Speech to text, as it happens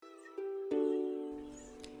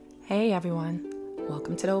Hey everyone,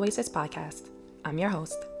 welcome to the Oasis podcast. I'm your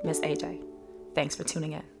host, Miss AJ. Thanks for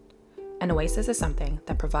tuning in. An oasis is something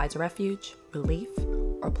that provides refuge, relief,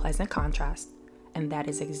 or pleasant contrast, and that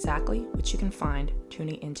is exactly what you can find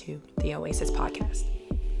tuning into the Oasis podcast.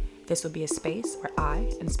 This will be a space where I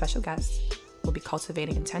and special guests will be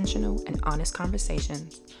cultivating intentional and honest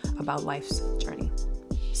conversations about life's journey.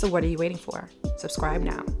 So what are you waiting for? Subscribe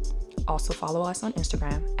now. Also follow us on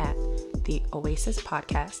Instagram at the Oasis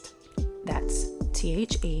Podcast. That's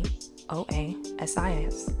THEOASIS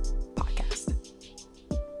podcast.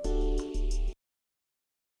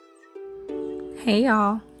 Hey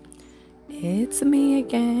y'all, it's me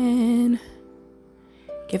again,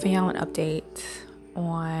 giving y'all an update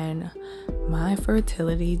on my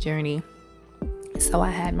fertility journey. So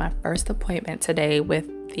I had my first appointment today with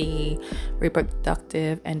the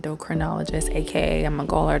reproductive endocrinologist, aka I'm gonna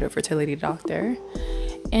call her the fertility doctor,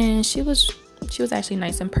 and she was actually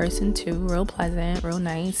nice in person too, real pleasant, real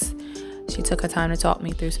nice. She took her time to talk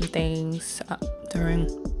me through some things during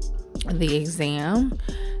the exam.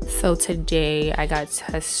 So today I got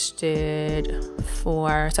tested so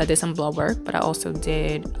I did some blood work, but I also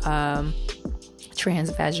did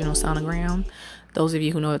transvaginal sonogram. Those of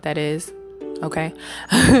you who know what that is, okay?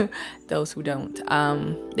 Those who don't,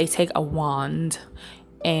 they take a wand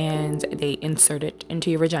and they insert it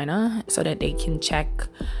into your vagina so that they can check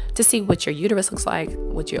to see what your uterus looks like,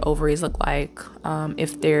 what your ovaries look like.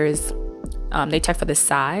 If there's, they check for the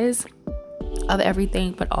size of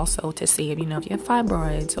everything, but also to see if you have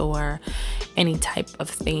fibroids or any type of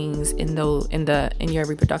things in your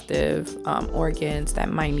reproductive organs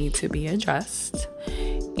that might need to be addressed.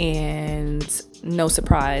 And no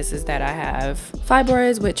surprise is that I have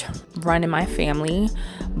fibroids, which run in my family.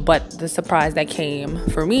 But the surprise that came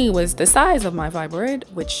for me was the size of my fibroid,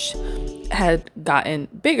 which had gotten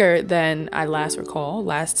bigger than I last recall.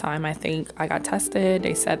 Last time I think I got tested,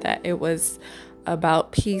 they said that it was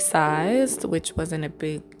about pea-sized, which wasn't a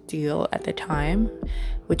big deal at the time,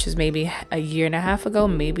 which is maybe a year and a half ago,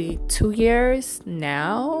 maybe 2 years.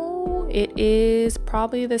 Now it is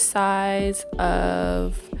probably the size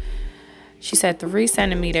of, she said 3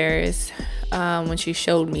 centimeters. When she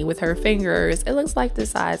showed me with her fingers, it looks like the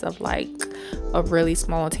size of like a really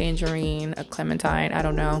small tangerine, a clementine, I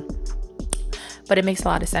don't know. But it makes a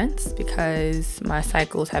lot of sense because my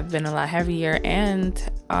cycles have been a lot heavier, and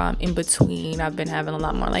in between I've been having a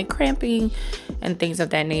lot more like cramping and things of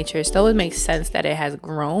that nature. So it makes sense that it has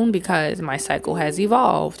grown because my cycle has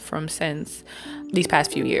evolved from since these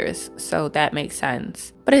past few years. So that makes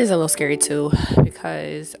sense. But it is a little scary too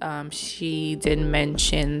because she did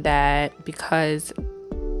mention that because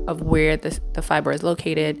of where the fibroid is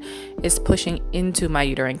located, is pushing into my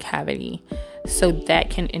uterine cavity. So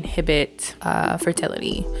that can inhibit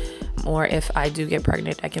fertility. Or if I do get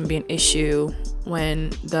pregnant, that can be an issue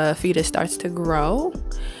when the fetus starts to grow.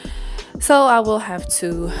 So I will have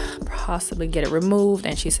to possibly get it removed.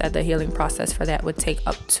 And she said the healing process for that would take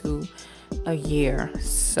up to a year.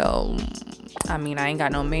 So, I mean, I ain't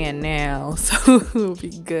got no man now, so it'll be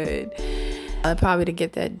good. Probably to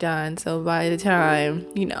get that done. So by the time,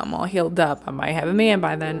 I'm all healed up, I might have a man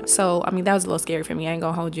by then. So, I mean, that was a little scary for me. I ain't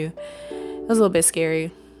gonna hold you. It was a little bit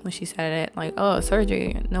scary when she said it. Like, oh,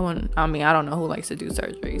 surgery. I don't know who likes to do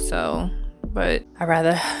surgery. So, but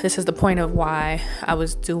this is the point of why I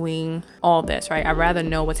was doing all this, right? I'd rather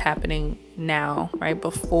know what's happening now, right?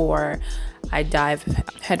 Before I dive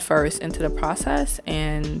headfirst into the process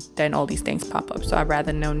and then all these things pop up. So I'd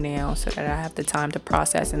rather know now so that I have the time to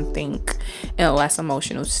process and think in a less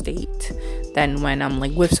emotional state than when I'm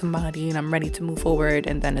like with somebody and I'm ready to move forward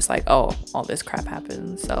and then it's like, oh, all this crap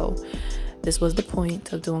happened. So this was the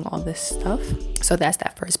point of doing all this stuff. So that's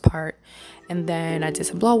that first part. And then I did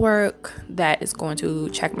some blood work that is going to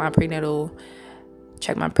check my prenatal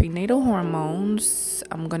hormones.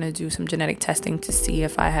 I'm going to do some genetic testing to see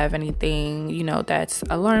if I have anything, that's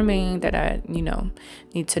alarming that I,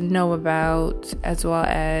 need to know about, as well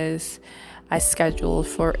as I scheduled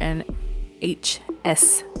for an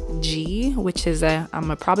HSG, which is I'm going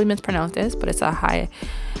to probably mispronounce this, but it's a high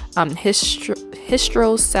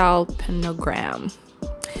hysterosalpingogram.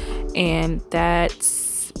 And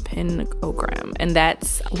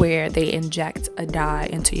that's where they inject a dye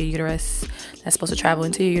into your uterus that's supposed to travel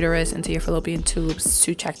into your uterus, into your fallopian tubes,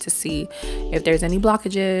 to check to see if there's any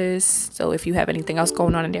blockages. So if you have anything else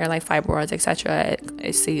going on in there, like fibroids, etc.,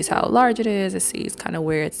 it sees how large it is, it sees kind of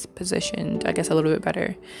where it's positioned, I guess, a little bit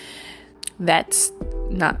better. That's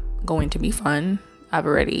not going to be fun. I've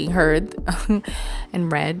already heard and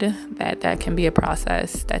read that can be a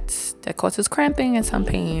process that causes cramping and some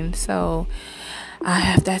pain. So I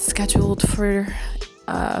have that scheduled for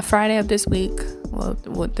Friday of this week. Well,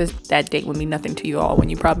 that date would mean nothing to you all when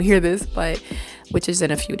you probably hear this, but which is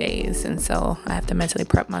in a few days. And so I have to mentally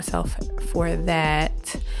prep myself for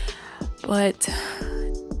that. But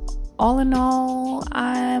all in all,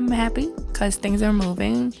 I'm happy because things are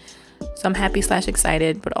moving. So I'm happy /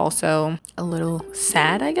 excited, but also a little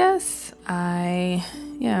sad, I guess. I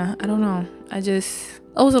don't know. I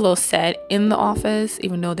was a little sad in the office,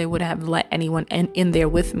 even though they wouldn't have let anyone in there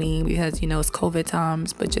with me because, it's COVID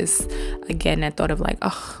times. But just, again, that thought of like,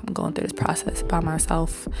 oh, I'm going through this process by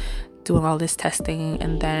myself, doing all this testing.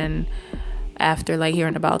 And then after like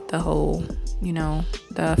hearing about the whole,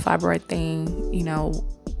 the fibroid thing,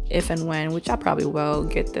 if and when, which I probably will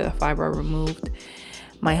get the fibroid removed,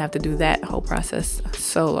 might have to do that whole process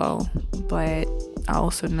solo. But I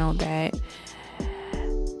also know that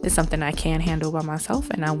it's something I can handle by myself,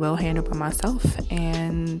 and I will handle by myself,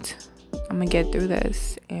 and I'm gonna get through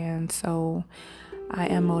this. And so I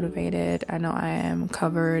am motivated. I know I am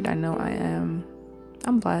covered. I know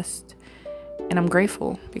I'm blessed, and I'm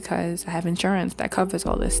grateful because I have insurance that covers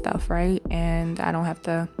all this stuff, right? And I don't have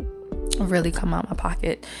to really come out my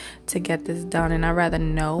pocket to get this done, and I'd rather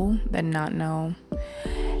know than not know.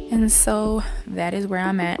 And so that is where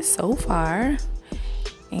I'm at so far,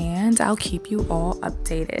 and I'll keep you all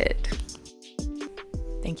updated.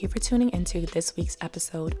 Thank you for tuning into this week's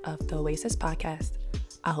episode of the Oasis Podcast.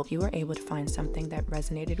 I hope you were able to find something that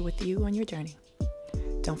resonated with you on your journey.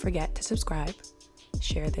 Don't forget to subscribe,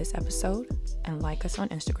 share this episode, and like us on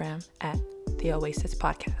Instagram at the Oasis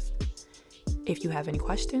Podcast. If you have any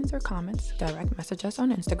questions or comments, direct message us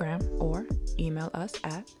on Instagram or email us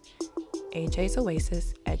at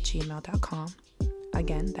ajaysoasis@gmail.com.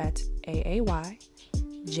 Again, that's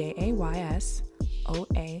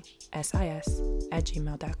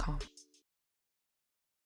AAYJAYSOASIS@gmail.com.